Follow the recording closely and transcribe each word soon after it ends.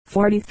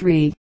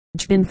43.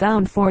 Been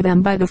found for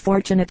them by the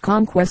fortunate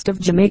conquest of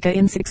Jamaica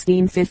in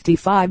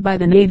 1655 by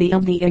the navy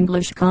of the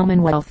English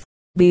Commonwealth.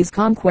 These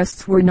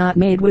conquests were not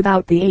made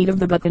without the aid of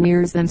the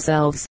buccaneers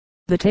themselves.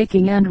 The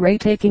taking and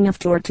retaking of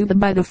Tortuga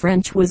by the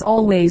French was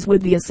always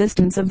with the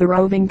assistance of the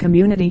roving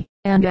community,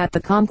 and at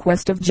the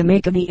conquest of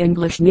Jamaica the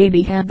English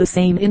navy had the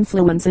same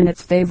influence in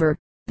its favor.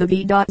 The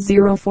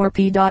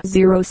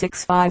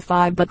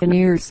V.04P.0655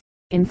 buccaneers,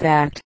 in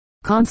fact,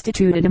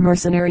 constituted a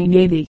mercenary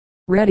navy,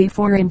 ready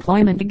for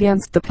employment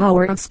against the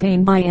power of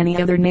Spain by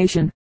any other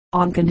nation,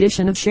 on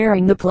condition of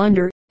sharing the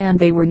plunder, and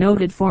they were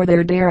noted for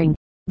their daring,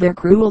 their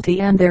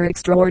cruelty and their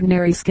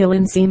extraordinary skill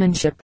in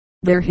seamanship.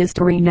 Their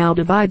history now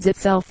divides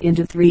itself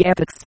into 3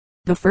 epochs.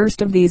 The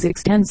first of these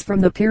extends from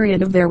the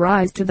period of their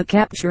rise to the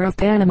capture of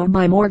Panama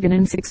by Morgan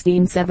in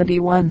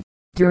 1671,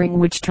 during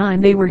which time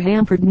they were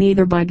hampered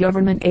neither by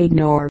government aid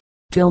nor,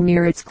 till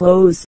near its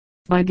close,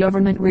 by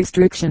government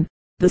restriction.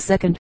 The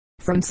second,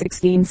 from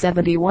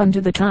 1671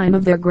 to the time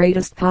of their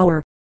greatest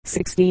power,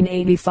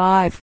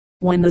 1685,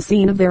 when the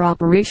scene of their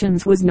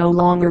operations was no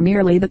longer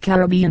merely the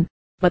Caribbean,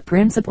 but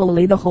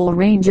principally the whole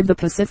range of the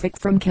Pacific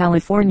from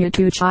California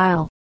to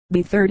Chile.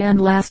 The third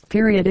and last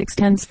period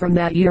extends from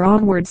that year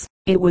onwards.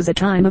 It was a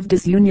time of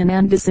disunion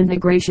and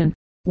disintegration,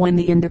 when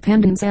the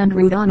independence and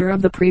rude honor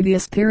of the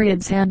previous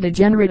periods had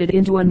degenerated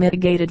into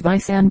unmitigated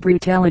vice and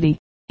brutality.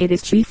 It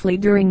is chiefly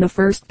during the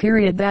first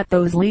period that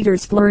those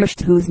leaders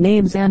flourished whose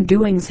names and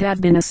doings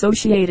have been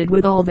associated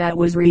with all that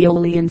was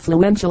really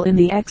influential in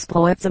the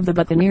exploits of the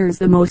buccaneers,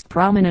 the most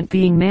prominent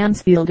being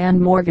Mansfield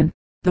and Morgan.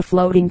 The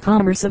floating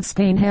commerce of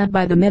Spain had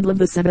by the middle of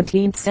the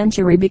 17th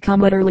century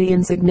become utterly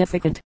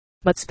insignificant,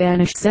 but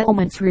Spanish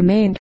settlements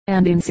remained,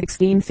 and in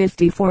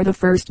 1654 the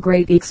first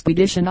great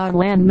expedition on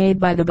land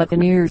made by the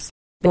buccaneers,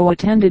 though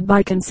attended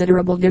by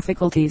considerable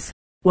difficulties,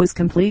 was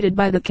completed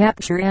by the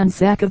capture and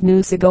sack of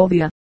New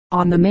Segovia,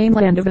 on the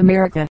mainland of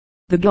America.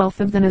 The Gulf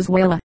of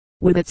Venezuela,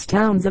 with its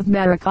towns of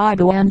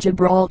Maracaibo and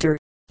Gibraltar,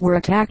 were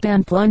attacked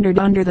and plundered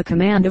under the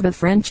command of a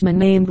Frenchman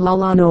named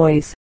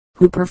L'Olonois,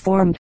 who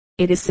performed,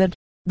 it is said,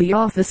 the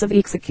office of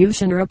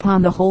executioner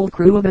upon the whole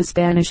crew of a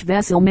Spanish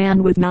vessel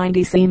manned with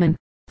 90 seamen.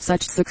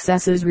 Such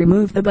successes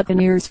removed the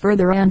buccaneers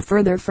further and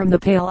further from the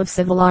pale of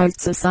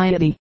civilized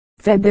society,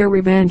 fed their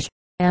revenge,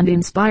 and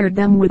inspired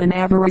them with an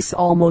avarice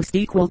almost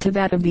equal to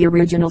that of the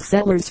original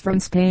settlers from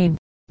Spain.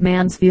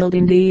 Mansfield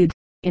indeed,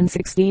 in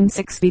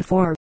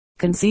 1664,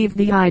 conceived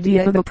the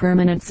idea of a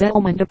permanent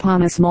settlement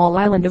upon a small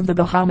island of the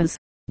Bahamas,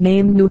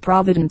 named New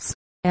Providence,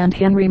 and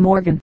Henry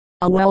Morgan,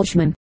 a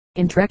Welshman,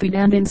 intrepid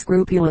and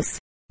unscrupulous,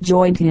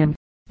 joined him.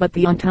 But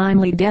the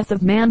untimely death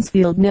of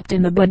Mansfield nipped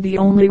in the bud the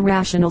only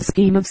rational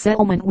scheme of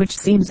settlement which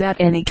seems at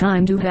any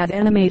time to have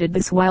animated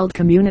this wild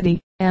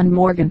community, and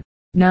Morgan,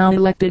 now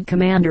elected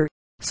commander,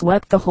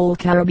 swept the whole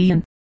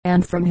Caribbean,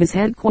 and from his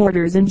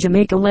headquarters in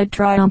Jamaica led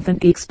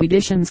triumphant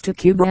expeditions to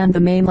Cuba and the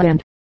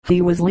mainland. He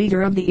was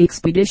leader of the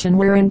expedition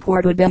wherein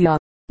Portobello,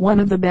 one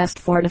of the best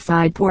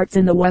fortified ports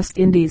in the West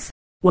Indies,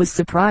 was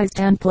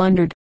surprised and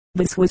plundered.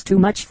 This was too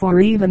much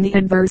for even the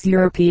adverse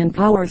European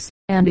powers,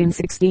 and in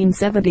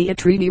 1670 a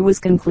treaty was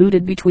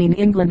concluded between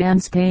England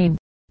and Spain,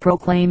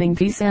 proclaiming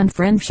peace and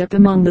friendship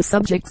among the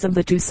subjects of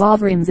the two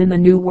sovereigns in the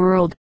New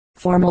World,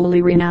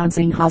 formally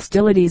renouncing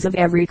hostilities of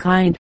every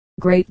kind.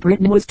 Great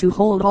Britain was to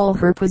hold all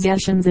her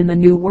possessions in the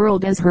New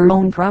World as her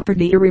own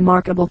property, a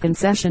remarkable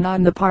concession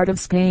on the part of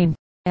Spain,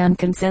 and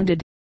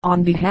consented,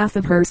 on behalf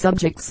of her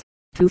subjects,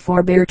 to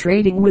forbear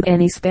trading with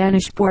any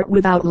Spanish port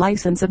without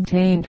license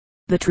obtained.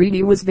 The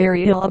treaty was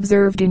very ill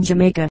observed in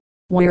Jamaica,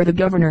 where the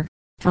governor,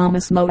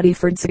 Thomas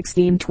Modiford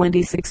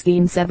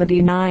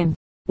 1620-1679,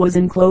 was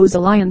in close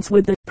alliance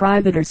with the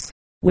privators,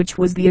 which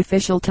was the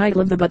official title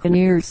of the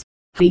buccaneers.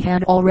 He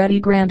had already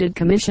granted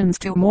commissions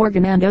to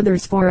Morgan and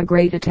others for a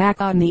great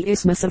attack on the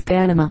Isthmus of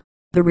Panama,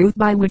 the route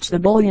by which the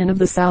bullion of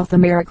the South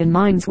American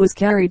mines was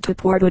carried to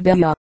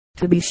Portobello,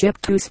 to be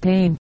shipped to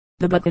Spain.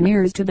 The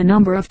buccaneers, to the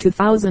number of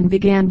 2,000,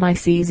 began by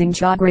seizing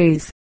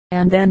Chagres,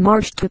 and then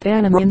marched to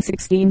Panama in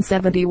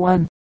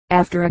 1671.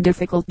 After a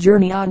difficult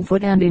journey on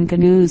foot and in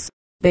canoes,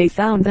 they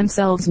found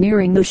themselves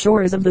nearing the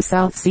shores of the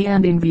South Sea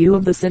and in view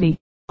of the city.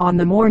 On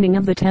the morning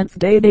of the 10th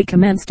day they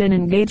commenced an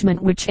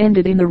engagement which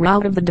ended in the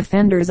rout of the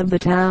defenders of the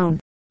town.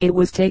 It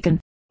was taken,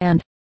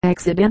 and,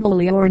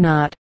 accidentally or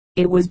not,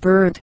 it was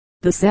burnt.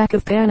 The sack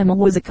of Panama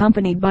was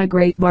accompanied by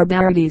great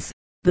barbarities.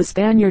 The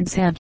Spaniards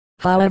had,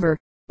 however,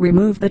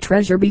 removed the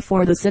treasure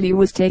before the city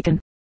was taken.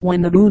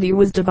 When the booty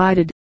was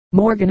divided,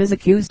 Morgan is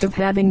accused of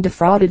having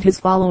defrauded his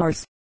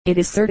followers. It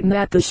is certain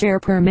that the share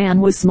per man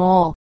was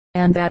small,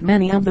 and that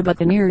many of the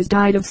buccaneers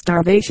died of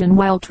starvation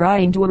while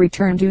trying to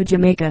return to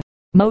Jamaica.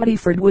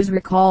 Modiford was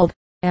recalled,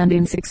 and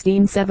in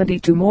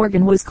 1672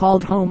 Morgan was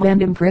called home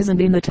and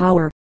imprisoned in the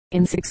Tower.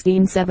 In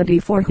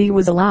 1674 he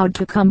was allowed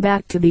to come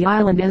back to the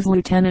island as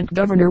lieutenant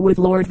governor with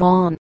Lord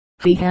Vaughan.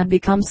 He had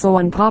become so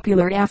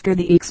unpopular after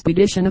the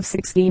expedition of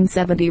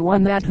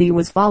 1671 that he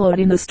was followed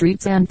in the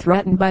streets and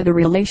threatened by the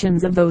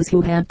relations of those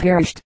who had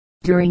perished.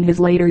 During his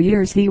later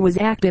years he was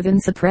active in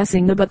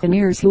suppressing the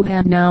buccaneers who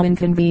had now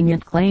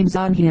inconvenient claims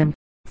on him.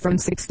 From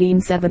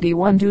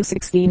 1671 to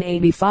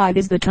 1685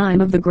 is the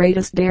time of the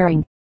greatest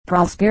daring,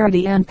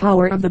 prosperity and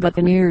power of the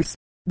buccaneers.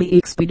 The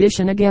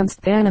expedition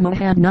against Panama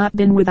had not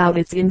been without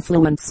its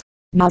influence,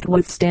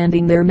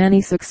 notwithstanding their many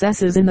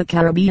successes in the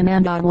Caribbean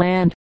and on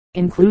land,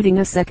 including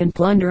a second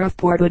plunder of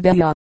Porto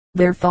Bello.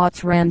 Their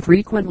thoughts ran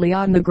frequently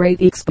on the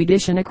great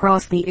expedition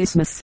across the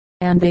isthmus,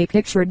 and they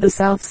pictured the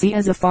South Sea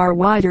as a far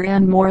wider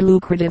and more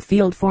lucrative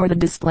field for the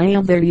display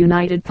of their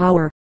united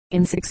power.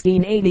 In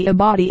 1680 a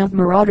body of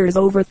marauders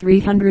over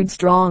 300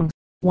 strong,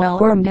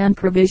 well armed and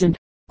provisioned,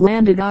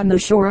 landed on the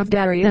shore of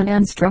Darien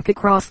and struck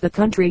across the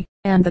country,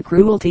 and the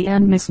cruelty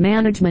and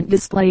mismanagement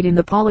displayed in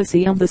the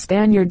policy of the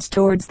Spaniards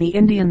towards the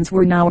Indians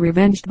were now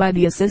revenged by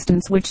the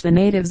assistance which the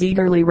natives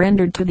eagerly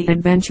rendered to the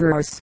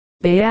adventurers.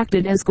 They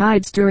acted as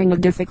guides during a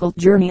difficult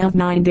journey of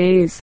 9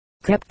 days,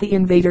 kept the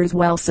invaders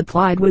well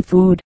supplied with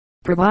food,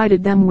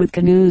 provided them with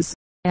canoes,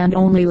 and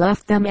only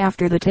left them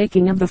after the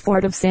taking of the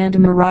fort of Santa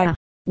Maria,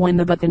 when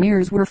the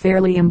buccaneers were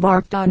fairly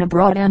embarked on a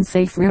broad and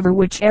safe river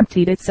which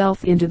emptied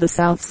itself into the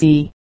South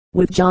Sea.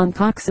 With John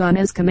Coxon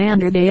as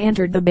commander they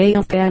entered the Bay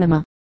of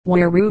Panama,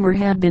 where rumor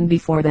had been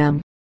before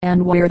them,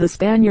 and where the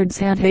Spaniards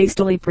had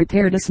hastily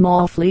prepared a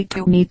small fleet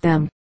to meet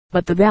them.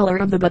 But the valor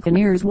of the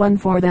buccaneers won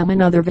for them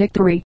another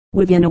victory.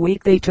 Within a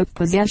week they took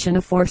possession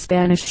of 4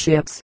 Spanish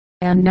ships,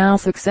 and now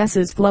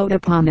successes flowed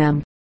upon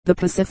them. The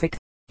Pacific,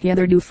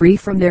 hitherto free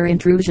from their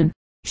intrusion,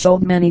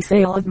 showed many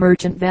sail of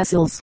merchant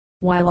vessels,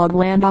 while on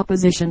land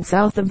opposition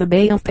south of the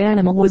Bay of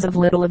Panama was of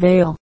little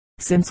avail,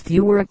 since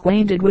few were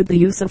acquainted with the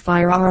use of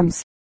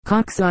firearms.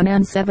 Coxon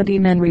and 70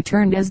 men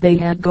returned as they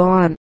had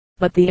gone,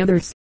 but the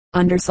others,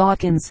 under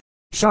Sawkins,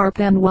 Sharp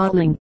and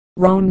Watling,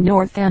 roamed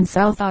north and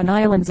south on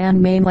islands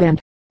and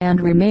mainland, and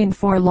remained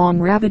for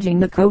long ravaging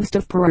the coast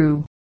of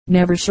Peru,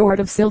 never short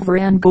of silver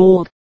and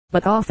gold,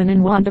 but often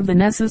in want of the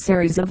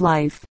necessaries of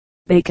life.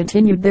 They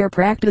continued their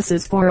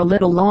practices for a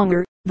little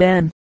longer,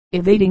 then,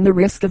 evading the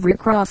risk of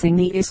recrossing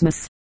the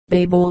isthmus,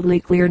 they boldly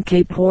cleared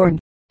Cape Horn,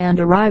 and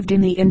arrived in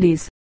the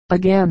Indies.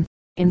 Again,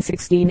 in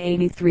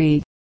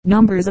 1683,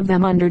 numbers of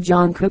them under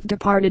John Cook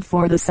departed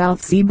for the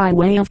South Sea by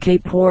way of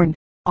Cape Horn.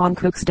 On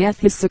Cook's death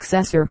his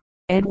successor,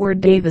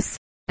 Edward Davis,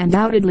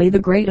 undoubtedly the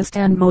greatest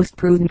and most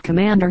prudent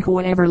commander who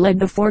ever led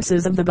the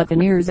forces of the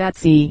buccaneers at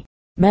sea,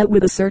 met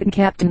with a certain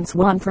Captain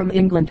Swan from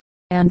England,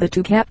 and the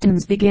 2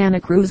 captains began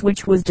a cruise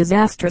which was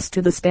disastrous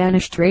to the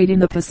Spanish trade in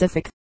the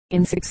Pacific.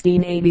 In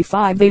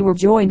 1685 they were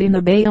joined in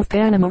the Bay of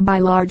Panama by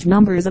large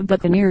numbers of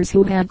buccaneers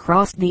who had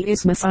crossed the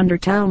isthmus under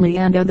Townley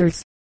and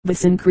others.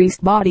 This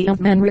increased body of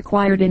men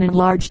required an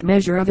enlarged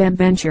measure of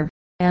adventure,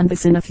 and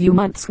this in a few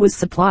months was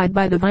supplied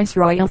by the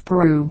Viceroy of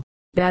Peru.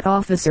 That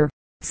officer,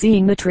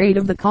 seeing the trade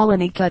of the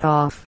colony cut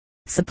off,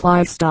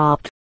 supplies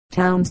stopped,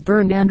 towns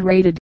burned and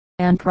raided,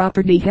 and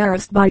property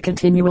harassed by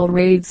continual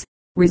raids,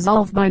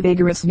 resolved by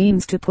vigorous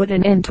means to put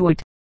an end to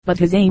it. But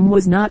his aim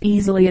was not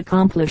easily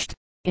accomplished.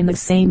 In the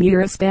same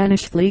year a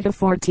Spanish fleet of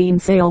 14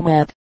 sail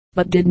met,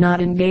 but did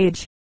not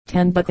engage,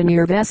 10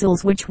 buccaneer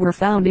vessels which were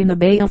found in the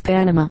Bay of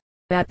Panama.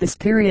 At this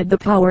period the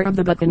power of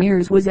the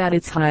buccaneers was at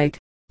its height,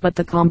 but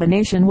the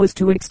combination was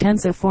too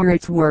extensive for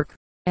its work,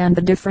 and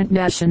the different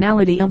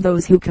nationality of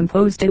those who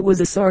composed it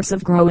was a source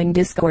of growing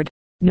discord.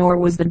 Nor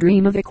was the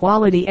dream of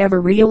equality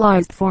ever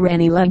realized for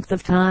any length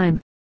of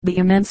time. The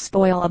immense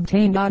spoil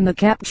obtained on the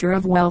capture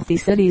of wealthy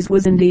cities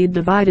was indeed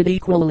divided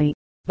equally,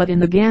 but in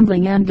the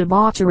gambling and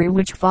debauchery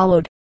which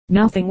followed,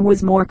 nothing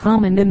was more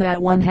common than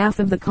that one half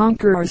of the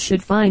conquerors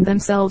should find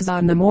themselves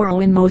on the morrow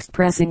in most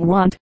pressing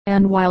want,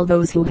 and while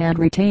those who had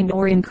retained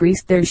or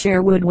increased their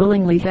share would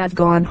willingly have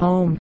gone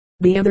home,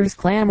 the others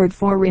clamored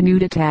for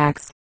renewed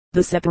attacks.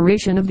 The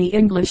separation of the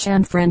English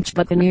and French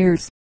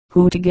buccaneers,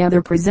 who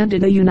together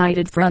presented a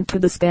united front to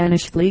the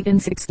Spanish fleet in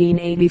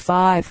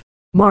 1685,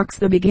 marks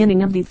the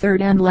beginning of the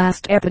third and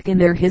last epoch in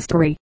their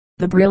history.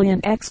 The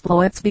brilliant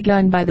exploits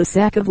begun by the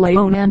sack of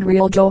Leon and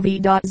Real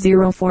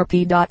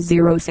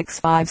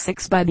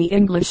Jove.04p.0656 by the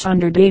English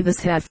under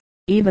Davis have,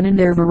 even in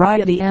their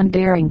variety and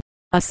daring,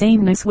 a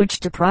sameness which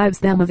deprives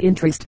them of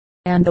interest,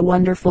 and the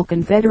wonderful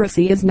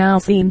confederacy is now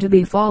seen to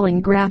be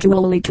falling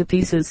gradually to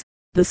pieces.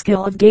 The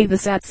skill of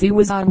Davis at sea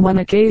was on one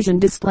occasion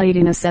displayed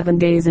in a 7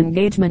 days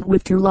engagement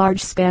with 2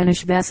 large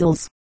Spanish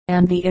vessels,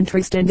 and the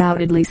interest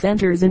undoubtedly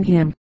centers in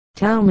him.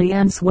 Townley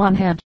and Swan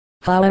had,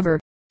 however,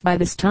 by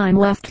this time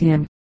left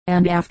him,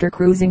 and after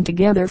cruising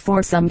together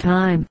for some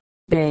time,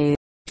 they,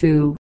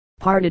 too,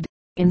 parted.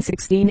 In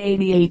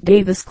 1688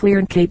 Davis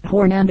cleared Cape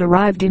Horn and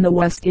arrived in the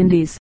West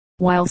Indies,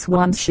 while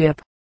Swan's ship,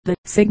 the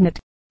Signet,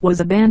 was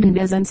abandoned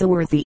as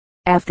unseaworthy.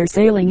 After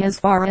sailing as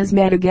far as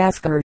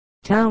Madagascar,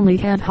 Townley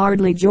had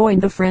hardly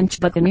joined the French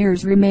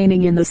buccaneers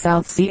remaining in the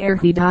South Sea ere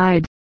he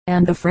died,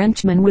 and the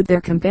Frenchmen with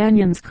their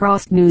companions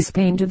crossed New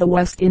Spain to the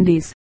West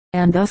Indies,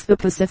 and thus the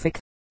Pacific,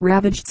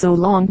 ravaged so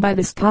long by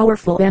this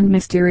powerful and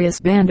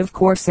mysterious band of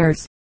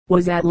corsairs,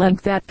 was at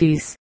length at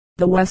peace.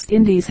 The West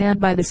Indies had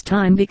by this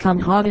time become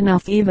hot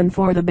enough even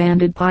for the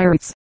banded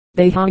pirates.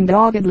 They hung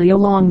doggedly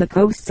along the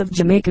coasts of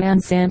Jamaica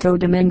and Santo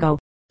Domingo,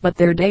 but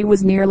their day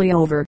was nearly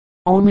over.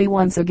 Only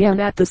once again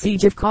at the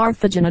siege of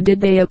Carthagena did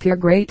they appear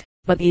great,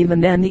 but even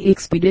then the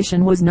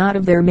expedition was not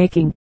of their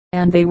making,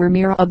 and they were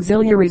mere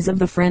auxiliaries of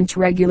the French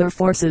regular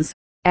forces.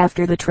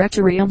 After the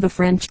treachery of the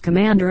French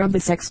commander of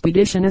this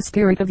expedition a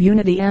spirit of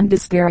unity and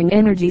despairing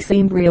energy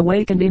seemed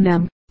reawakened in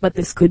them, but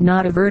this could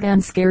not avert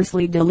and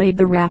scarcely delayed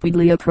the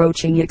rapidly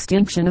approaching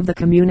extinction of the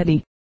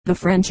community. The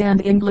French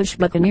and English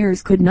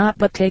buccaneers could not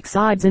but take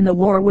sides in the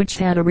war which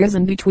had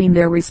arisen between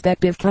their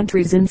respective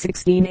countries in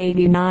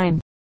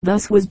 1689.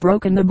 Thus was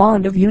broken the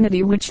bond of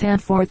unity which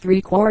had for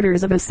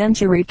 3/4 of a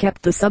century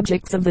kept the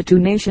subjects of the two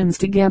nations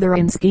together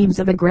in schemes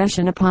of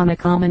aggression upon a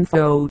common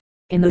foe.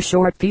 In the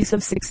short peace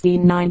of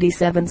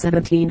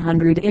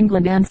 1697-1700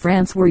 England and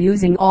France were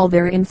using all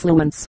their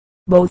influence,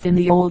 both in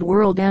the Old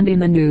World and in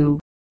the New,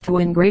 to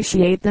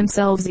ingratiate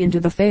themselves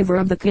into the favor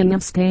of the King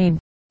of Spain.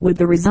 With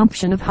the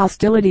resumption of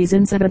hostilities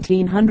in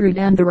 1700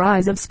 and the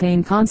rise of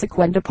Spain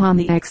consequent upon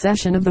the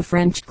accession of the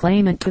French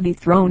claimant to the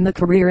throne, the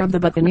career of the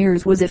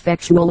buccaneers was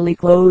effectually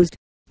closed.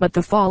 But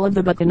the fall of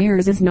the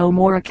buccaneers is no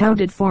more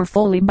accounted for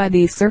fully by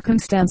these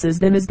circumstances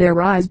than is their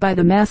rise by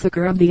the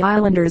massacre of the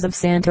islanders of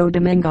Santo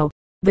Domingo.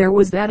 There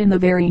was that in the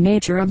very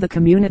nature of the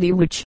community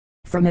which,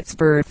 from its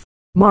birth,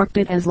 marked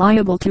it as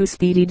liable to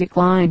speedy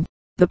decline.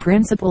 The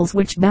principles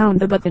which bound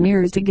the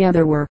buccaneers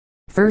together were,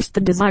 first, the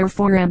desire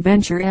for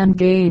adventure and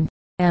gain,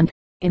 and,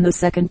 in the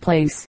second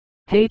place,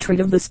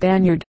 hatred of the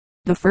Spaniard.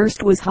 The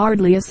first was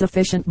hardly a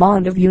sufficient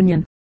bond of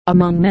union,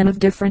 among men of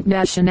different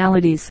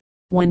nationalities,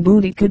 when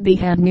booty could be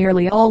had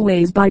nearly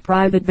always by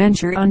private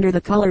venture under the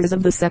colors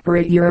of the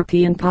separate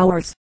European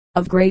powers.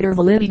 Of greater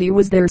validity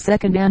was their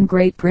second and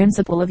great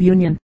principle of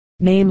union,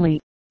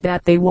 namely,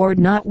 that they warred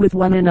not with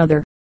one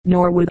another,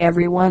 nor with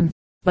every one,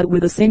 but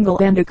with a single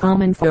and a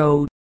common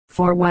foe.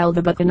 For while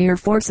the buccaneer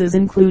forces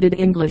included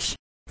English,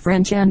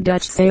 French and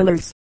Dutch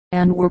sailors,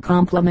 and were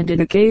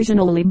complemented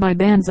occasionally by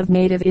bands of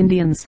native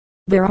Indians,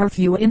 there are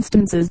few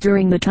instances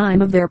during the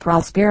time of their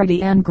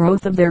prosperity and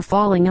growth of their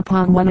falling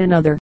upon one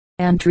another,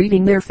 and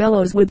treating their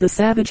fellows with the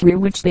savagery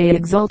which they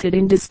exulted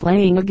in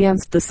displaying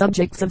against the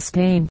subjects of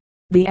Spain.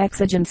 The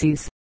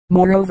exigencies,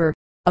 moreover,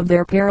 of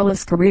their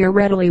perilous career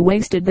readily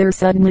wasted their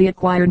suddenly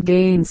acquired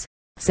gains.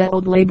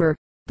 Settled labor,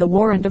 the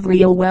warrant of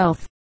real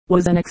wealth,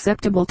 was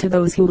unacceptable to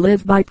those who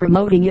lived by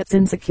promoting its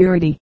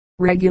insecurity.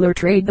 Regular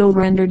trade, though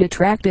rendered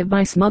attractive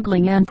by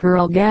smuggling and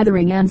pearl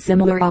gathering and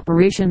similar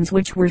operations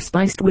which were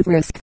spiced with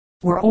risk,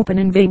 were open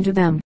in vain to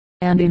them,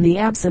 and in the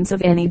absence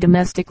of any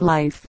domestic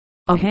life,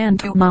 a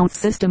hand-to-mouth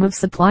system of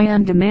supply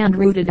and demand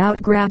rooted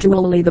out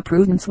gradually the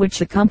prudence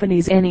which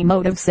accompanies any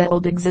mode of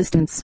settled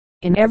existence.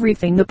 In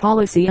everything the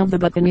policy of the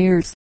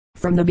buccaneers,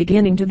 from the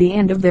beginning to the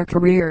end of their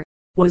career,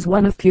 was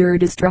one of pure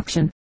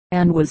destruction,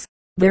 and was,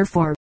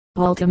 therefore,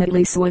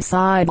 ultimately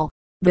suicidal.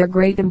 Their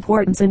great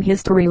importance in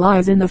history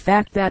lies in the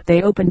fact that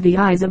they opened the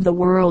eyes of the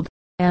world,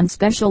 and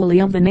specially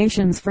of the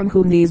nations from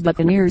whom these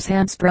buccaneers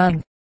had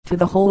sprung, to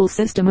the whole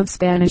system of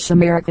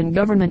Spanish-American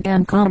government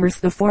and commerce,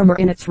 the former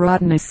in its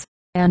rottenness,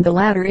 and the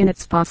latter in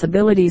its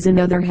possibilities in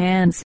other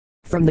hands.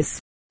 From this,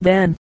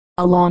 then,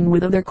 along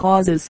with other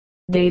causes,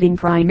 dating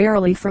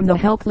primarily from the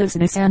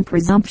helplessness and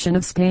presumption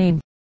of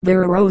Spain,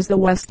 there arose the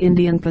West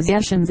Indian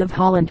possessions of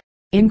Holland,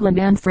 England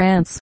and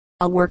France.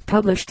 A work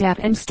published at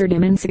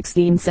Amsterdam in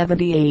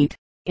 1678,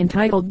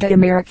 entitled De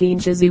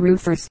Amerikanische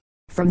Roofers,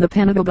 from the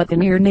pen of a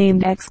buccaneer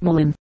named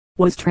Exmelin,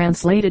 was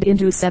translated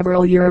into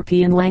several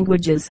European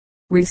languages,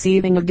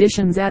 receiving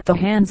editions at the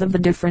hands of the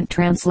different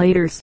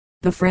translators.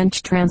 The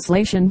French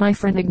translation by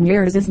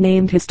Frenigners is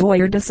named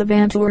Histoire des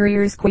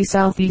Aventuriers qui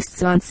Southeast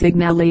sont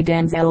signalés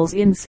dans les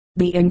Indes.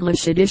 The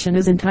English edition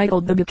is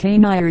entitled The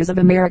Buccaneers of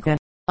America.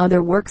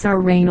 Other works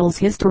are Raynal's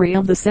History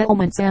of the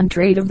Settlements and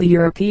Trade of the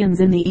Europeans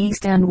in the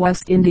East and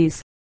West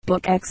Indies.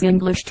 Book X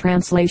English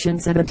translation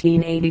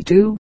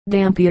 1782,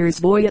 Dampier's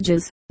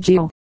Voyages,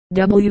 Geo.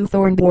 W.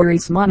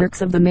 Thornbury's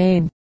Monarchs of the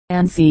Main,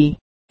 and c.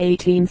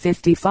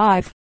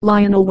 1855,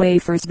 Lionel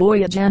Wafer's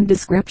Voyage and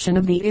Description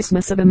of the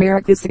Isthmus of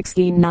America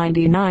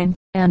 1699,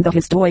 and the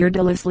Histoire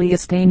de l'Isle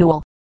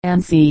Espagnole,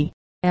 and c.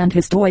 and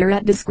Histoire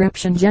et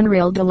Description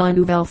Générale de la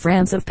Nouvelle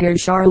France of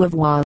Père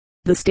Charlevoix.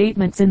 The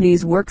statements in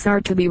these works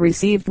are to be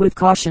received with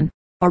caution.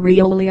 A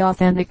really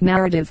authentic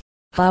narrative,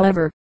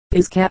 however,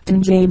 is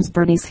Captain James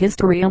Burney's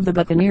History of the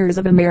Buccaneers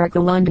of America,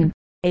 London,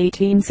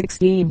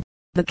 1816.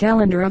 The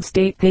Calendar of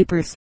State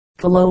Papers,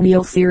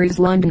 Colonial Series,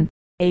 London,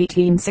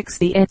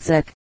 1860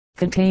 etc.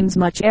 contains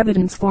much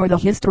evidence for the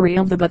history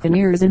of the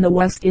buccaneers in the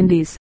West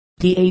Indies.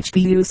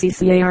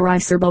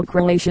 DHBUCCARI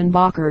Serbo-Croatian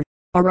Bakar,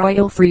 a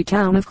royal free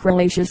town of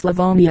Croatia,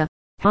 Slavonia,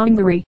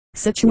 Hungary,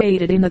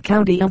 situated in the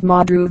county of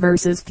Modru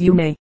versus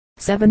Fiume,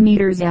 7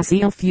 meters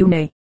SE of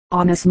Fiume,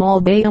 on a small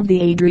bay of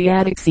the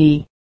Adriatic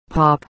Sea.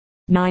 Pop.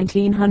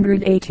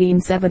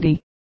 1900-1870.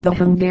 The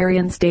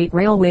Hungarian State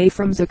Railway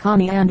from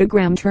Zakani and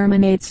Agram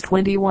terminates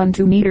 21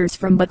 meters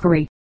from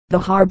Bukhari. The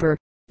harbor,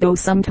 though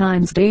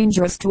sometimes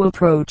dangerous to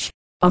approach,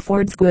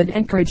 affords good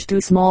anchorage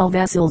to small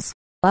vessels,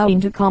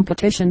 owing to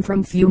competition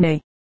from Fiume.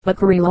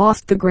 Bukhari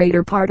lost the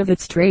greater part of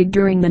its trade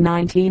during the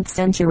 19th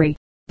century.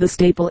 The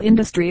staple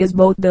industry is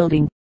boat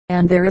building,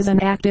 and there is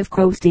an active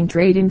coasting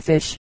trade in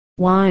fish,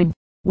 wine,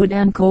 wood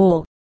and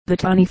coal. The The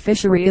tunny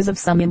fishery is of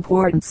some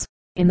importance.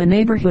 In the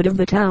neighborhood of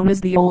the town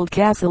is the old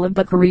castle of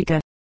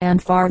Bucarica,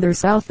 and farther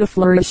south the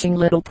flourishing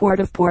little port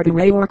of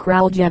Portare or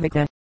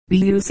Kraljevica.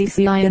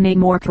 Bucina,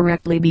 more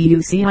correctly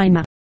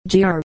Bucina.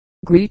 Gr.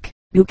 Greek,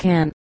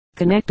 Bucan.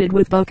 Connected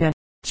with Buca,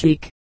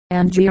 cheek.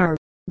 And Gr.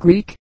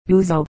 Greek,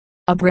 Uzo.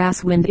 A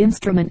brass wind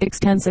instrument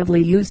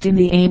extensively used in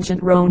the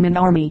ancient Roman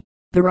army.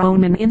 The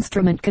Roman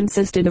instrument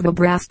consisted of a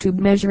brass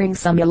tube measuring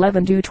some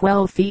 11 to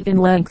 12 feet in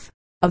length,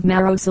 of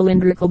narrow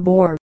cylindrical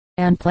bore,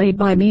 and played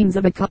by means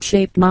of a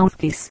cup-shaped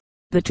mouthpiece.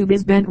 The tube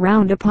is bent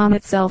round upon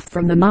itself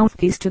from the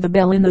mouthpiece to the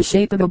bell in the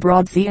shape of a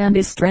broad C and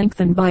is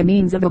strengthened by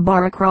means of a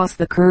bar across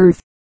the curve,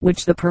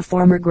 which the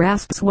performer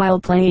grasps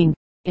while playing.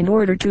 In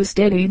order to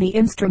steady the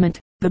instrument,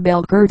 the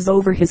bell curves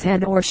over his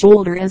head or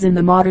shoulder as in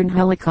the modern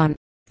helicon.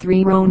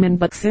 3 Roman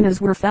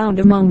buccinas were found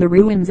among the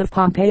ruins of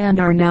Pompeii and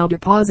are now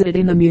deposited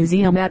in the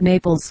museum at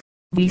Naples.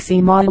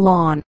 V.C.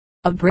 Milan,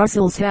 of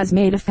Brussels, has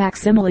made a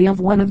facsimile of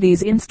one of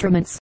these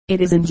instruments. It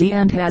is in G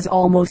and has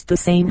almost the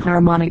same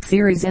harmonic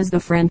series as the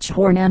French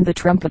horn and the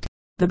trumpet.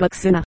 The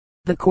buccina,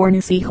 the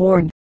cornucey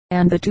horn,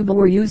 and the tuba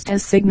were used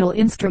as signal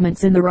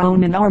instruments in the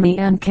Roman army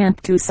and camp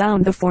to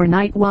sound the 4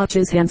 night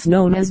watches, hence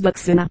known as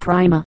buccina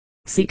prima,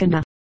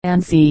 secunda,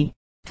 and C.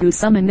 To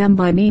summon them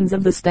by means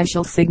of the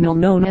special signal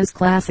known as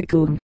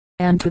classicum,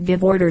 and to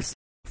give orders.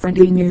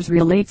 Frontinus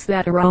relates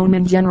that a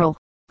Roman general,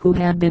 who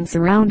had been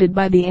surrounded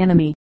by the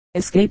enemy,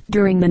 escaped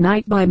during the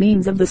night by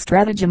means of the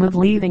stratagem of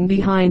leaving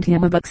behind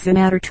him a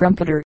buccinator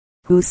trumpeter,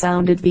 who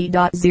sounded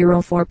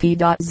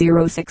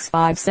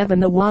V.04P.0657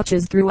 the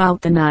watches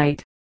throughout the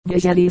night.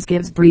 Vigetes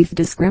gives brief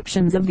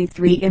descriptions of the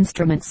 3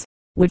 instruments,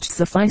 which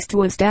suffice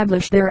to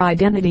establish their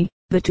identity.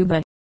 The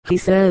tuba, he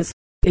says,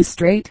 is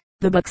straight.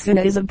 The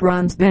buccina is of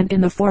bronze bent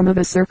in the form of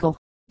a circle.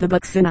 The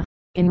buccina,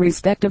 in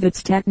respect of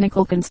its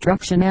technical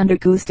construction and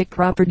acoustic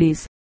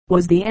properties,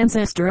 was the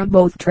ancestor of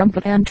both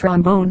trumpet and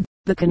trombone.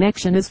 The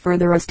connection is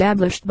further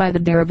established by the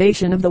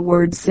derivation of the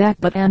words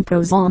sackbut and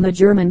Posaune, the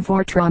German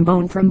for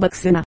trombone, from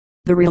buccina.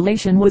 The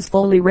relation was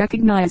fully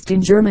recognized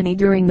in Germany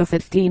during the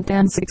 15th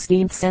and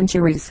 16th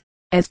centuries.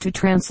 As to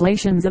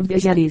translations of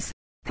Vigetes,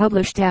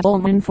 published at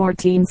Ulm in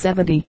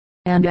 1470,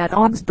 and at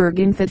Augsburg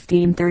in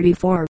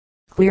 1534,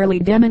 clearly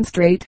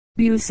demonstrate,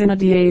 Bucina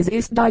dies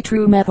ist die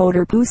Trumpet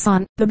oder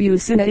Posaune, the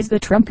bucina is the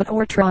trumpet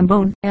or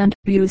trombone, and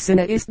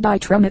Bucina ist die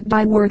Trommel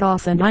die Wort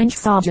aus und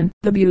eingezogen,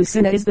 the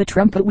bucina is the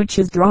trumpet which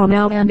is drawn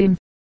out and in.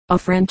 A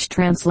French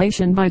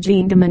translation by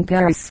Jean de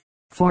Montparis,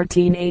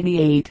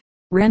 1488,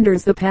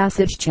 renders the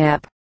passage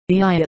chap.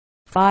 The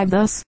 5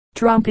 thus,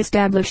 Trompe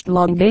established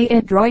longue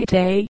et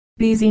droite,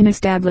 Bucine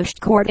established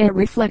court et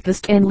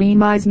reflectist en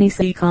limise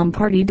nisi comme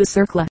partie de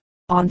cercle.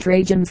 On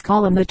Trajan's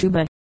column the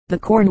tuba, the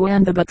cornu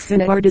and the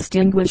buccina are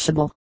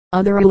distinguishable.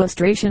 Other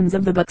illustrations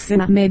of the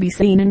buccina may be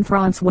seen in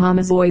François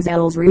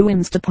Mazoisel's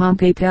Ruins de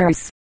Pompeii,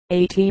 Paris,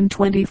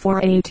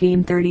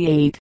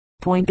 1824-1838.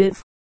 Point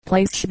if,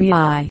 place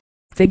Shbi,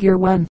 figure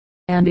 1,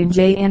 and in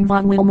J. N.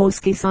 von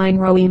Wilmowski sign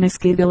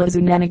Roemiski Villa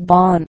Zunanig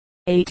Bonn,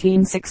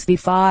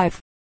 1865,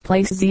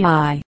 place Zi,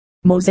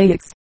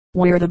 mosaics,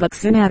 where the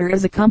buccinator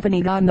is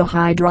accompanied on the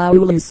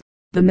hydraulis.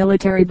 The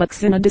military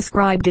buccina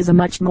described is a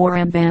much more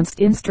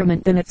advanced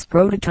instrument than its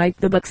prototype,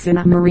 the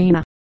buccina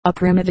marina, a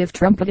primitive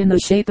trumpet in the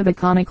shape of a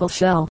conical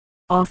shell,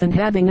 often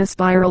having a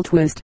spiral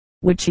twist,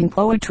 which in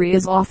poetry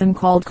is often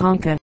called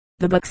concha.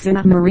 The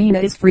buccina marina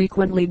is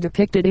frequently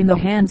depicted in the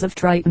hands of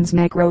Tritons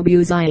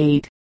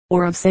macrobusiate,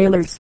 or of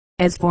sailors,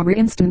 as for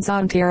instance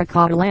on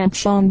terracotta lamp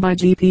shown by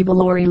G. P.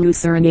 Bellori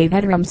Lucerne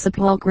Veterum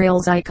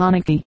Sepulcrales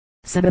Iconici,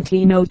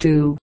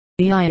 1702.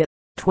 The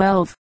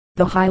 12.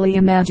 The highly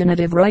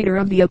imaginative writer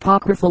of the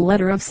apocryphal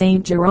letter of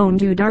Saint Jerome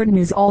du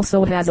Dardanus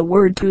also has a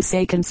word to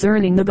say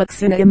concerning the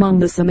buccina among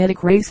the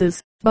Semitic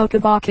races.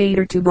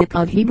 Vocavocator to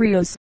Bipod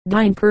Hebrews,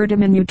 Dine per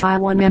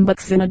diminutione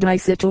buccina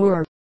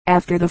dicitur.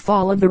 After the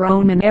fall of the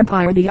Roman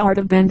Empire, the art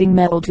of bending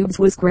metal tubes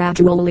was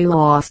gradually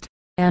lost,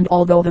 and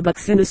although the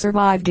buccina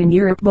survived in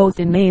Europe both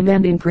in name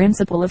and in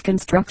principle of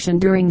construction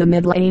during the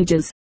Middle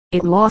Ages,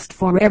 it lost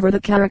forever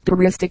the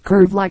characteristic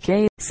curve-like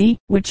A-C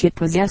which it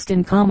possessed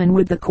in common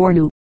with the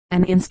cornu,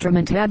 an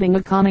instrument having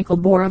a conical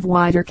bore of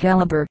wider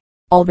caliber.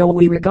 Although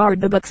we regard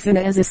the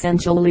buccina as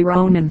essentially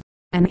Roman,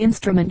 an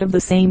instrument of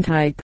the same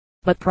type,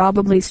 but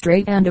probably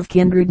straight and of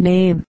kindred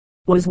name,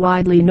 was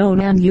widely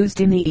known and used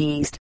in the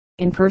East,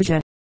 in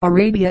Persia,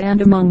 Arabia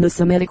and among the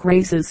Semitic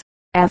races.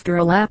 After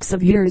a lapse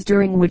of years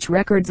during which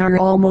records are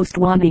almost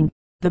wanting,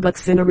 the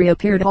buccina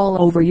reappeared all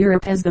over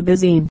Europe as the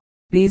bizine,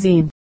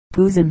 bizine,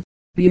 puzin,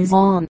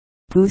 buzon,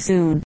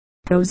 pusoon,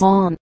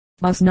 posaune,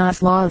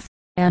 busnoslav,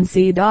 and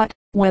c.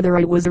 Whether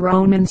it was a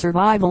Roman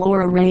survival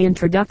or a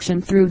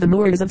reintroduction through the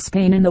Moors of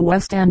Spain in the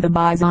west and the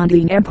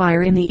Byzantine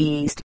Empire in the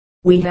east,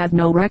 we have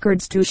no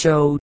records to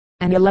show.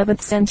 An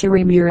 11th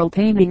century mural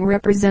painting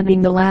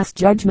representing the Last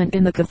Judgment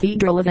in the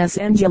Cathedral of S.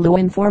 Angelo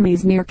in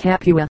Formes near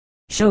Capua,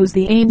 shows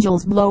the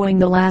angels blowing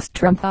the last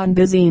trump on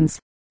bizines.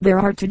 There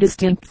are 2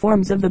 distinct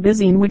forms of the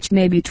bizine which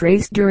may be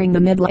traced during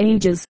the Middle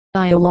Ages.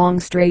 A long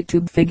straight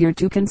tube figure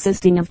 2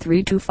 consisting of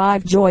 3 to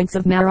 5 joints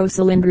of narrow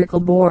cylindrical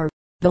bore,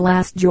 the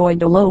last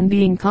joined alone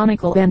being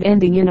conical and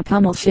ending in a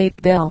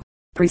pummel-shaped bell,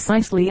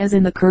 precisely as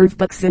in the curved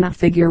buccina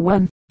figure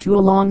 1, to a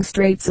long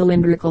straight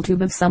cylindrical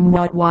tube of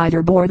somewhat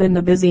wider bore than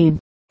the bizine,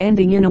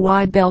 ending in a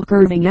wide bell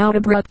curving out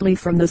abruptly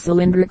from the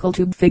cylindrical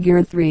tube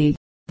figure 3.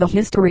 The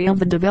history of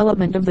the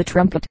development of the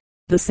trumpet,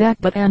 the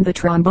sackbut and the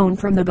trombone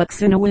from the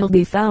buccina will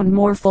be found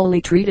more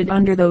fully treated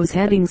under those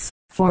headings,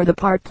 for the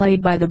part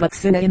played by the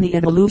buccina in the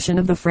evolution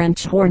of the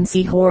French horn.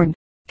 See horn.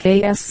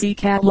 KSC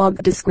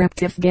Catalogue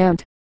Descriptif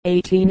Gant,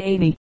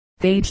 1880,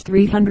 page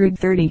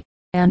 330,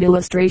 and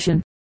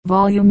illustration,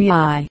 volume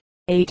I,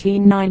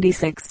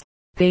 1896,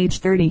 page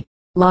 30,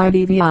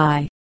 Livy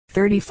VI,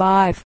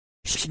 35,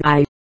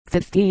 Schnei,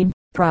 15,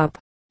 Prop,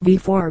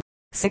 V4,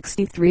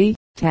 63,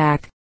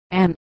 TAC,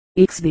 and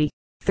XV,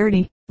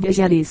 30,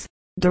 Vigetes,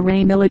 de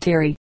Re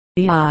Military,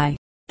 EI,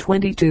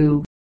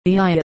 22,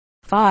 EI,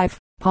 5,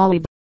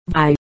 Polyb,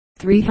 I,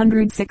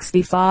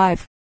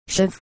 365,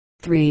 Schiff,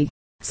 3,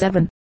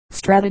 7,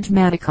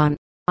 Strategmaticon,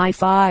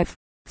 I5,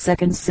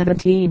 seconds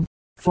 17.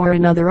 For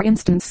another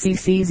instance see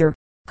Caesar,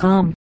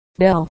 Com,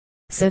 Bell,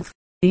 Sif,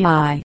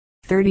 EI,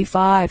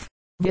 35,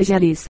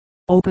 Vigetes,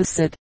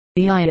 Opposite,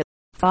 EI,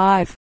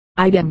 5,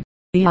 Idem,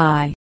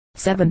 EI,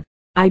 7,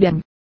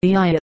 Idem,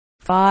 EI,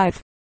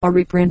 5. A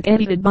reprint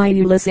edited by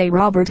Ulysse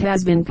Robert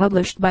has been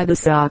published by the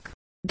Soc.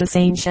 Des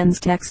Anciens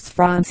Textes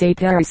Français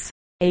Paris,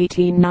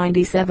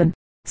 1897.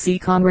 See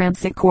Conrad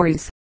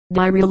Sikoris,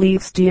 Die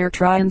Reliefs der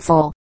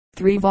Triensal,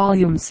 3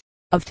 volumes,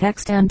 of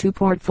text and 2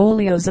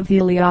 portfolios of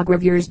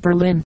heliogravures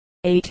Berlin,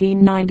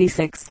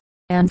 1896,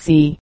 and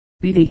C.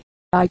 B.D.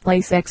 I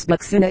place X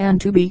buccina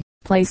and 2B,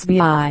 place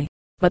VI,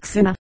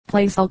 buccina,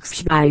 place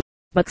Ulxby,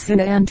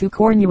 buccina and 2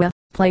 cornua,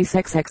 place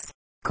XX,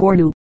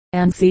 cornu,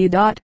 and C.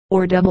 Dot,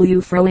 or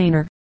W.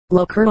 Frohner,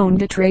 Le Couronne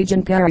de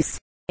Trajan Paris,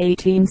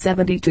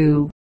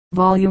 1872,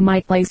 volume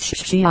I place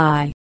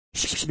Shii,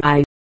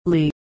 Shii,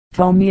 Lee,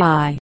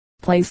 Tomii,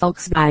 place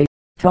Ulxby,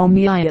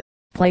 Tomii,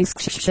 place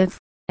Kshif,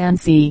 and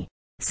C.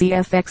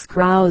 CFX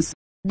Kraus,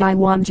 Die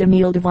Juan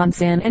Jamil de von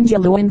San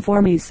Angelo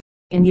Informes,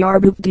 in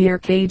Jahrbuch der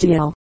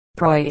KGL,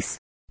 Price,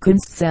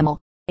 Kunstsemmel,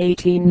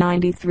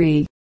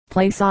 1893,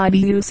 place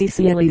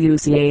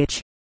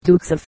IBUCCLUCH,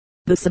 Dukes of.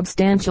 The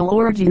substantial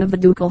origin of the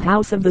ducal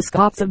house of the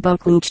Scots of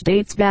Buccleuch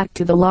dates back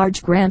to the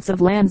large grants of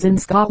lands in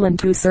Scotland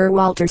to Sir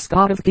Walter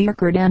Scott of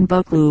Kirkard and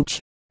Buccleuch,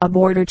 a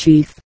border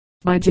chief,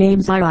 by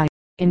James I,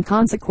 in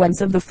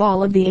consequence of the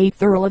fall of the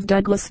 8th Earl of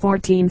Douglas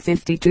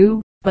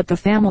 1452, but the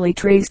family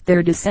traced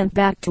their descent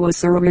back to a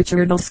Sir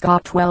Richard of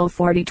Scott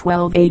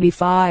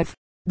 1240-1285.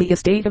 The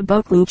estate of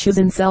Buccleuch is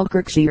in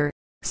Selkirkshire.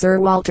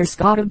 Sir Walter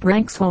Scott of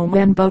Branxholme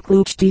and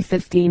Buccleuch d.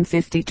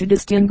 1552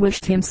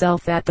 distinguished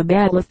himself at the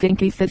Battle of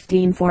Pinkie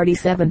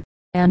 1547,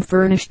 and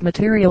furnished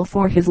material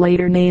for his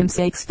later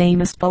namesake's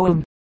famous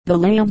poem, The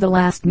Lay of the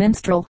Last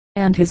Minstrel,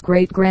 and his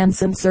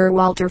great-grandson Sir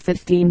Walter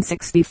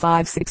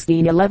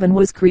 1565-1611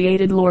 was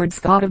created Lord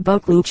Scott of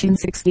Buccleuch in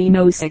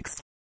 1606.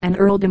 An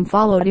earldom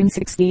followed in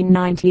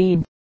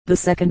 1619, the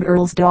second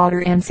earl's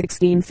daughter and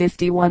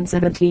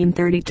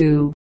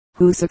 1651-1732,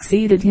 who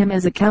succeeded him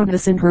as a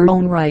countess in her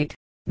own right.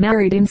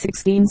 Married in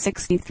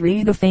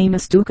 1663 the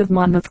famous Duke of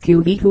Monmouth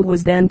Cuby, who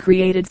was then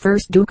created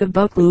first Duke of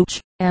Buccleuch,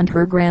 and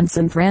her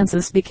grandson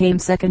Francis became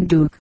second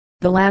Duke.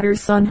 The latter's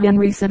son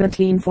Henry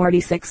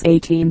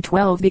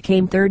 1746-1812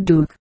 became third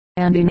Duke,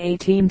 and in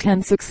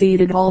 1810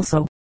 succeeded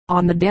also,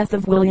 on the death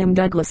of William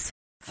Douglas,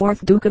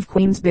 fourth Duke of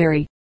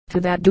Queensberry, to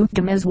that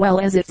dukedom as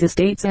well as its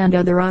estates and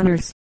other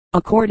honors,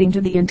 according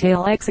to the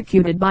entail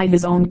executed by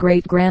his own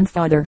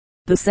great-grandfather,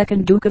 the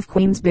second Duke of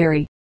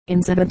Queensberry. In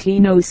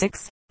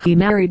 1706, he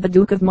married the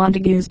Duke of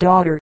Montague's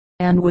daughter,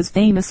 and was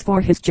famous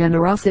for his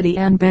generosity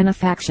and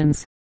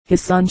benefactions.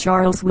 His son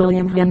Charles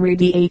William Henry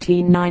d.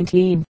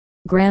 1819,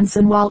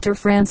 grandson Walter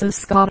Francis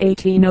Scott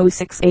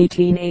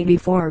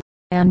 1806-1884,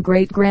 and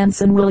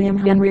great-grandson William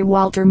Henry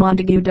Walter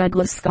Montague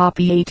Douglas Scott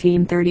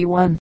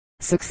 1831,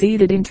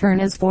 succeeded in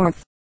turn as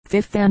 4th,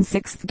 5th and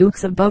 6th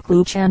Dukes of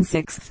Buccleuch and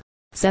 6th,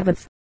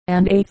 7th,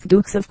 and 8th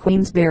Dukes of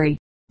Queensberry.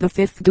 The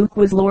 5th Duke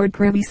was Lord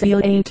Privy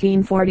Seal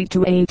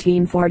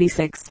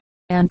 1840-1846.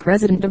 and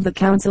President of the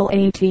Council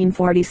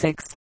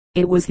 1846.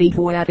 It was he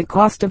who at a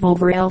cost of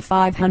over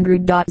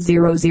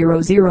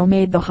L500,000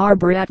 made the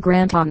harbour at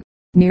Granton,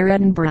 near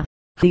Edinburgh.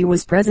 He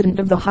was President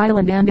of the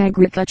Highland and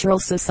Agricultural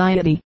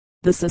Society,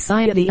 the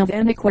Society of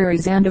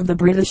Antiquaries and of the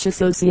British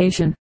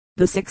Association.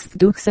 The 6th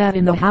Duke sat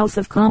in the House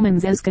of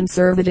Commons as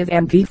Conservative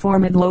MP for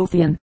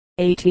Midlothian,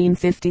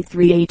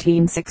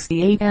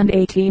 1853-1868 and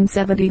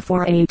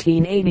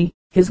 1874-1880.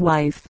 His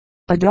wife,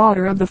 a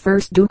daughter of the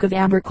 1st Duke of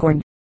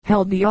Abercorn,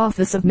 held the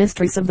office of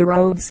Mistress of the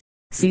Robes.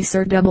 See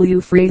Sir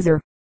W. Fraser,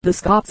 The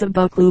Scots of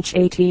Buccleuch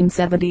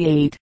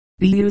 1878.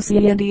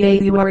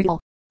 Bucentauro,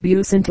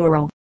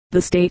 Bucenturo,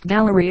 the State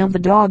Gallery of the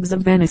Dogs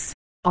of Venice,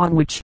 on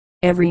which,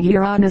 every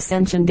year on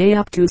Ascension Day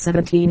up to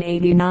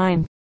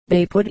 1789,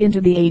 they put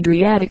into the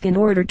Adriatic in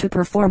order to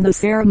perform the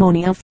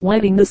ceremony of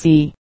wedding the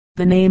sea.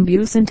 The name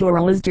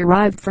Bucenturo is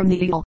derived from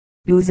the eel,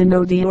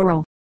 Bucino di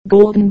Oro,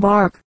 golden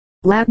bark,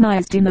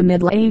 Latinized in the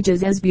Middle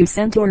Ages as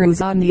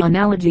Bucentorus on the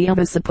analogy of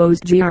a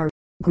supposed gyre.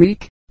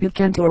 Greek,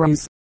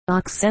 Bucentaurus.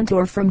 Ox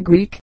centaur from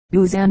Greek,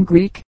 bus and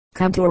Greek,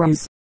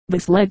 Centaurus.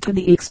 This led to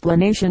the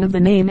explanation of the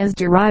name as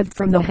derived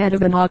from the head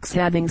of an ox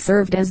having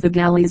served as the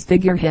galley's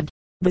figurehead.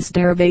 This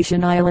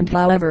derivation island,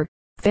 however,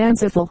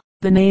 fanciful.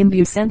 The name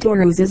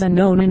Bucentaurus is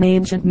unknown in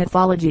ancient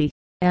mythology,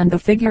 and the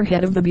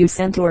figurehead of the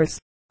Bucentaurs,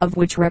 of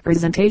which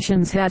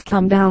representations have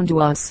come down to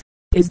us,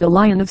 is the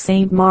Lion of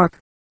St. Mark.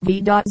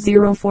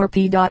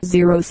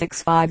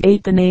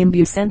 V.04p.0658. The name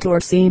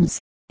Bucentaur seems,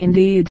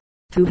 indeed,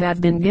 to have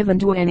been given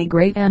to any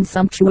great and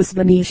sumptuous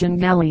Venetian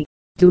galley.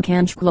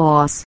 Ducange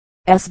Claus.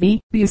 S.V.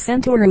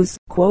 Bucentaurus,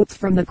 quotes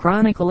from the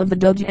Chronicle of the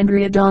Doge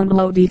Andrea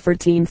Donlo di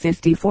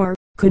 1354,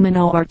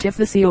 Cumino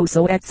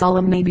artificioso et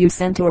solemne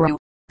Bucentauro,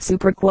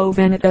 super quo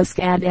venitusque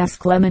ad S.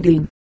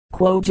 Clementine,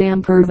 quo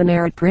jam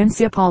pervenerat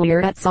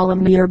principalier et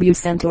solemnier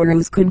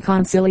Bucentaurus cum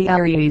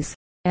conciliaries,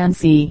 and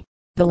c.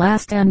 The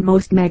last and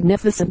most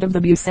magnificent of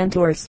the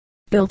Bucentaurs,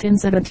 built in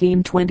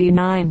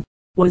 1729,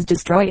 was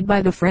destroyed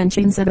by the French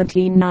in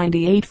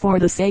 1798 for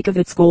the sake of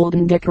its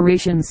golden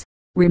decorations.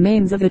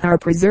 Remains of it are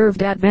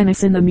preserved at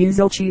Venice in the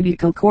Museo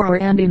Civico Coro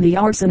and in the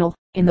Arsenal.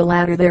 In the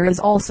latter there is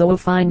also a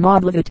fine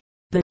model of it.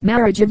 The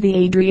marriage of the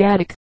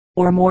Adriatic,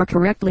 or more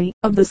correctly,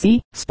 of the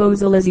sea,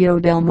 Sposalizio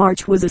del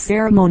Marche, was a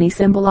ceremony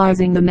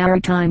symbolizing the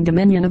maritime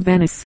dominion of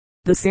Venice.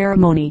 The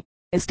ceremony,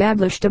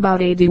 established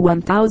about AD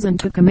 1000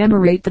 to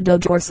commemorate the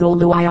Doge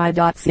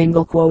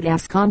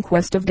Orsoloi.S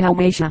conquest of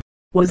Dalmatia,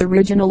 was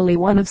originally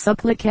one of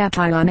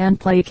supplication and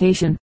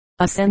placation.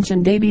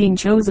 Ascension Day being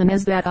chosen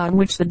as that on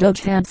which the Doge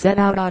had set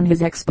out on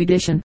his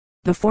expedition.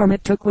 The form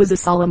it took was a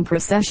solemn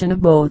procession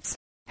of boats,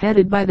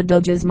 headed by the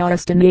Doge's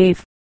Master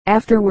Knave.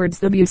 Afterwards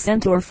the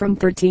Bucentaur from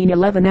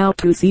 1311 out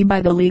to sea by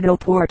the Lido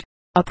port.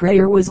 A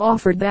prayer was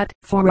offered that,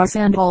 for us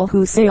and all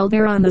who sail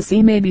there on the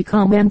sea may be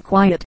calm and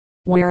quiet,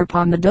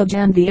 whereupon the Doge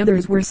and the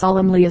others were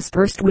solemnly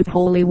aspersed with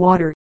holy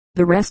water,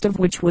 the rest of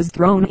which was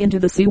thrown into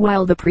the sea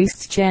while the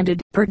priests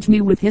chanted, "Purge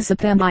me with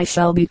hyssop and I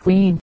shall be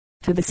clean."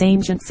 To this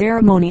ancient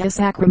ceremony a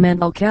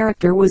sacramental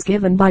character was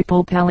given by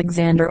Pope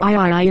Alexander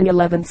II in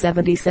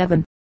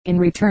 1177. In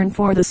return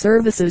for the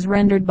services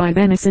rendered by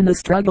Venice in the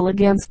struggle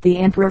against the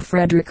Emperor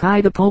Frederick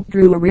I, the Pope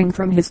drew a ring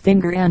from his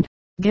finger and,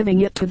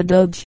 giving it to the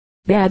Doge,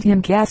 bade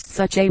him cast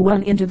such a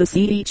one into the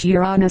sea each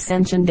year on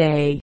Ascension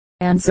Day,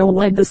 and so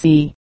wed the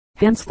sea.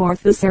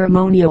 Henceforth the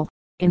ceremonial,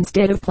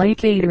 instead of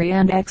placatory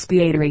and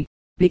expiatory,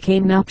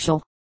 became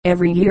nuptial.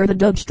 Every year the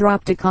Doge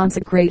dropped a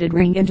consecrated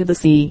ring into the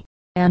sea,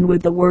 and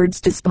with the words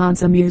 "To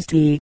sponsum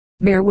justi,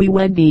 mere we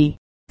wed thee,"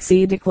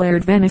 sea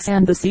declared Venice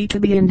and the sea to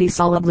be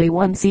indissolubly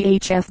one.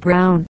 C.H.F.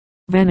 Brown,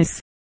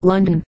 Venice,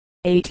 London,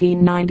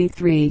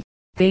 1893,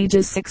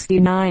 pages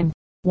 69,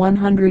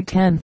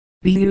 110.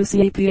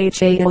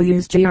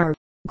 Bucaphalos Jr.,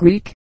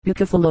 Greek,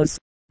 Bucephalos,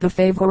 the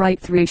favorite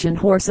Thracian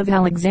horse of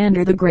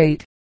Alexander the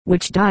Great,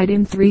 which died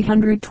in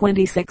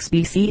 326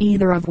 BC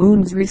either of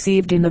wounds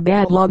received in the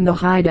battle on the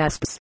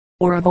Hydaspes,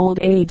 or of old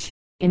age.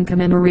 In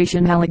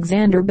commemoration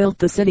Alexander built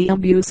the city of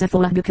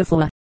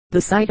Bucephala,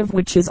 the site of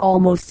which is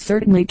almost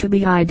certainly to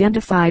be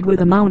identified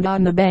with a mound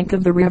on the bank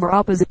of the river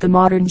opposite the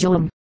modern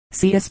Jhelum.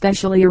 See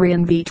especially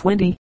Arian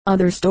v20.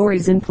 Other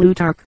stories in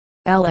Plutarch,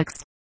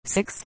 Alex.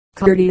 6.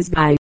 Curtius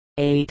Guide.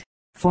 8.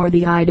 For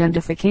the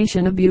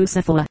identification of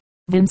Bucephala.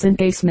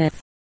 Vincent A. Smith.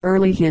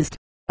 Early Hist.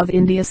 of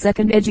India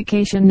 2nd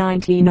Education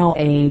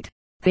 1908.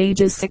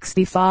 Pages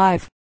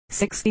 65,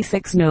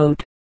 66.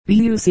 Note.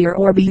 Bucer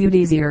or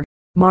Budesier.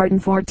 Martin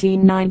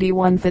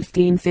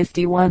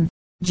 1491-1551,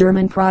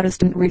 German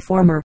Protestant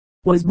reformer,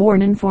 was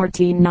born in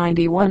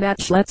 1491 at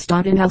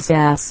Schlettstadt in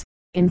Alsace.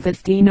 In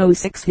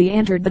 1506 he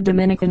entered the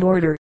Dominican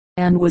order,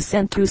 and was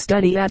sent to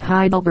study at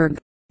Heidelberg.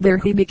 There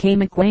he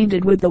became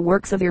acquainted with the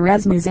works of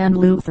Erasmus and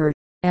Luther,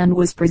 and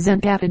was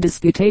present at a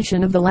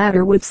disputation of the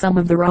latter with some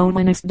of the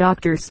Romanist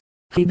doctors.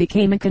 He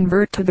became a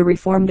convert to the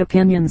Reformed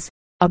opinions,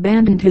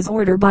 abandoned his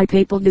order by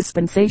papal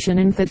dispensation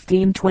in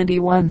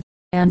 1521,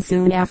 and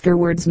soon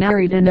afterwards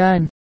married a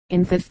nun. In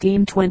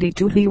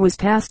 1522 he was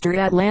pastor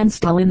at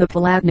Landstuhl in the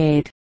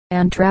Palatinate,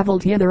 and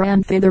traveled hither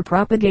and thither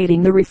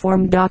propagating the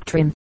Reformed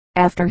doctrine.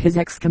 After his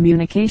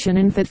excommunication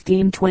in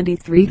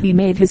 1523 he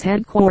made his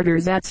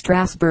headquarters at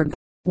Strasbourg,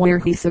 where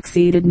he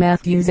succeeded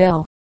Matthew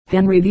Zell.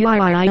 Henry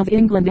VII of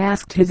England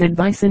asked his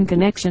advice in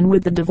connection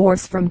with the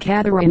divorce from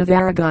Catherine of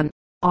Aragon,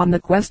 on the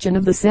question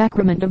of the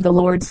sacrament of the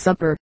Lord's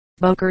Supper.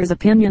 Bowker's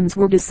opinions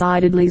were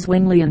decidedly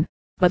Zwinglian,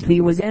 but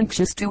he was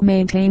anxious to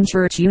maintain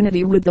church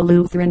unity with the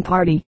Lutheran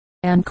party,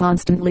 and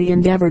constantly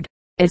endeavored,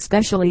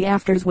 especially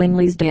after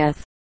Zwingli's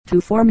death, to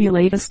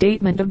formulate a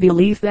statement of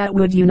belief that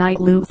would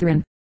unite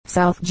Lutheran,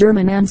 South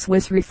German and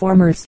Swiss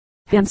reformers.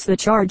 Hence the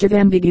charge of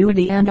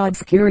ambiguity and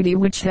obscurity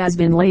which has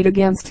been laid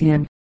against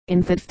him. In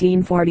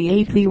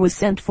 1548 he was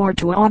sent for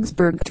to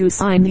Augsburg to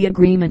sign the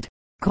agreement,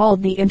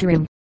 called the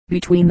Interim,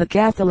 between the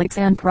Catholics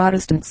and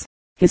Protestants.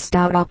 His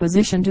stout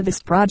opposition to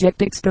this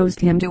project exposed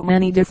him to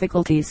many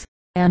difficulties,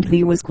 and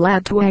he was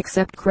glad to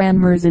accept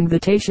Cranmer's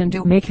invitation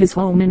to make his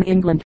home in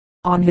England.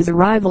 On his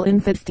arrival in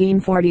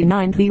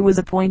 1549 he was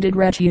appointed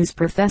Regius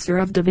Professor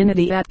of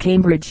Divinity at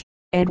Cambridge.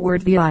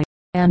 Edward VI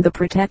and the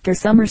Protector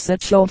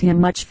Somerset showed him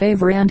much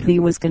favor, and he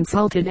was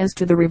consulted as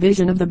to the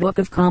revision of the Book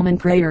of Common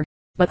Prayer.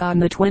 But on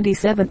the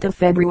 27th of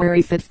February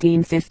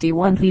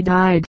 1551 he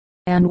died,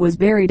 and was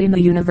buried in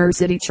the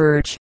University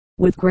Church,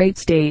 with great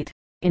state.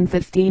 In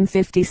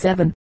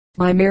 1557,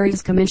 by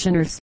Mary's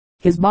commissioners,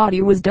 his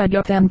body was dug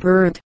up and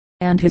burnt,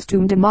 and his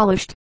tomb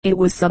demolished. It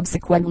was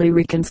subsequently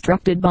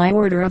reconstructed by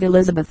order of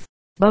Elizabeth.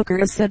 Booker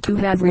is said to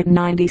have written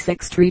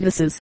 96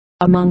 treatises,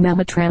 among them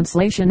a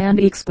translation and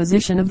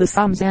exposition of the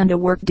Psalms and a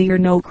work Dear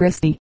No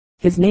Christi.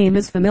 His name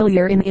is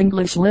familiar in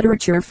English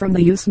literature from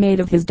the use made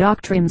of his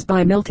doctrines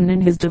by Milton in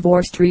his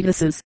divorce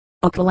treatises.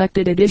 A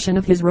collected edition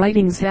of his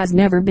writings has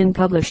never been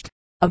published.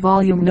 A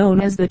volume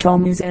known as the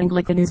Tomes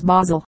Anglicanis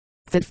Basel,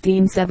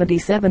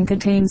 1577,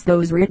 contains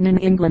those written in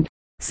England.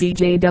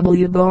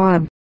 C.J.W.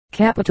 Baum,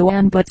 Capito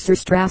and Butzer,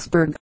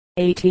 Strasbourg,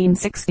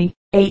 1860.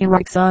 A.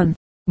 Erichson,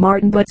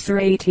 Martin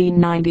Butzer,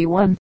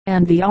 1891,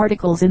 and the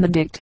articles in the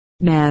Dict.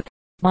 Nat.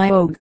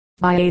 Biog.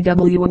 By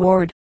A.W.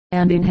 Ward,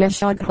 and in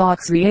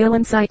Heschog-Hawk's Real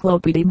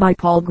Encyclopedia by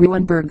Paul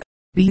Gruenberg.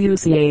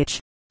 B.U.C.H.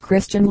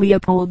 Christian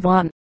Leopold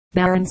von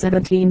Baron,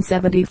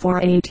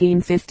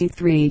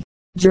 1774-1853.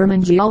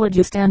 German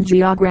geologist and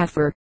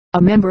geographer,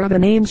 a member of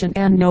an ancient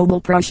and noble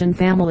Prussian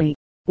family.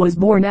 Was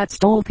born at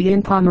Stolpe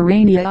in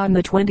Pomerania on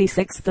the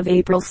 26th of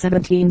April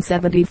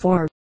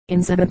 1774. In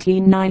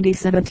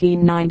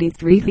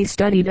 1790-1793 he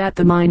studied at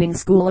the mining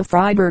school of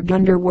Freiburg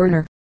under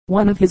Werner,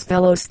 one of his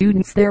fellow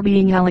students there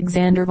being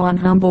Alexander von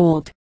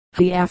Humboldt.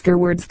 He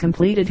afterwards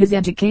completed his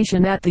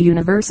education at the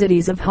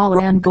universities of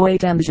Halle and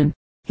Göttingen.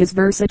 His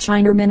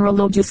Versicheiner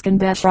Mineralogische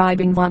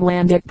Beschreibung von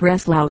Landeck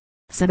Breslau,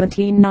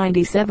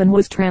 1797,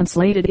 was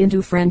translated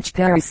into French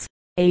Paris,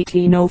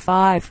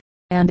 1805,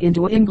 and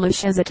into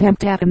English as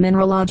Attempt at a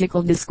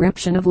Mineralogical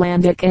Description of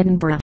Landeck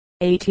Edinburgh,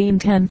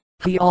 1810.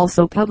 He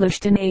also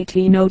published in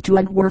 1802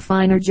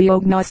 Entwurfeiner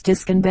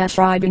Geognostischen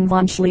Beschreibung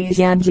von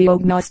Schlesien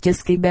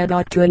Geognostische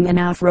Bedeutungen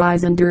auf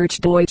Reisen durch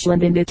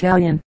Deutschland in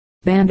Italian.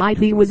 Van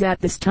Eyck was at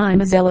this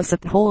time a zealous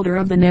upholder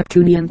of the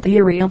Neptunian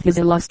theory of his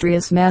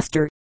illustrious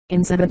master.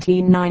 In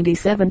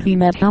 1797 he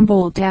met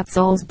Humboldt at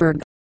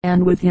Salzburg,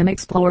 and with him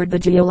explored the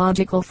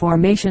geological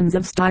formations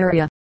of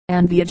Styria,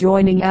 and the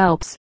adjoining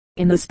Alps.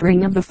 In the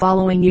spring of the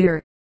following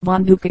year,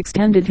 Von Buch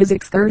extended his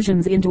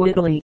excursions into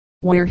Italy,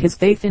 where his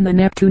faith in the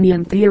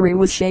Neptunian theory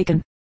was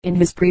shaken. In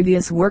his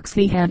previous works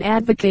he had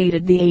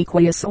advocated the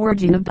aqueous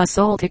origin of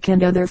basaltic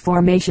and other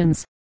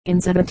formations. In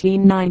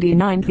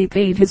 1799 he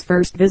paid his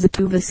first visit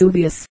to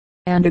Vesuvius,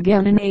 and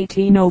again in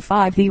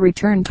 1805 he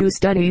returned to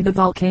study the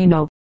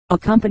volcano,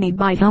 accompanied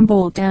by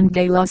Humboldt and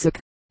Gay Lussac.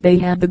 They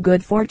had the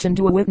good fortune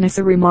to witness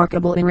a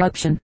remarkable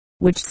eruption,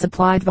 which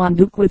supplied Von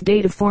Buch with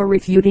data for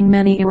refuting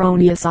many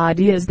erroneous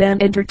ideas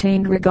then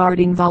entertained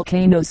regarding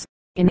volcanoes.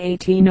 In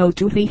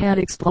 1802 he had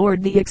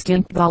explored the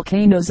extinct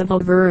volcanoes of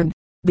Auvergne.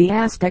 The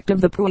aspect of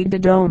the Puy de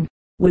Dôme,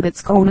 with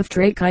its cone of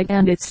trachyte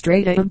and its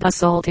strata of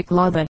basaltic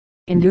lava,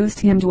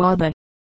 induced him to awe.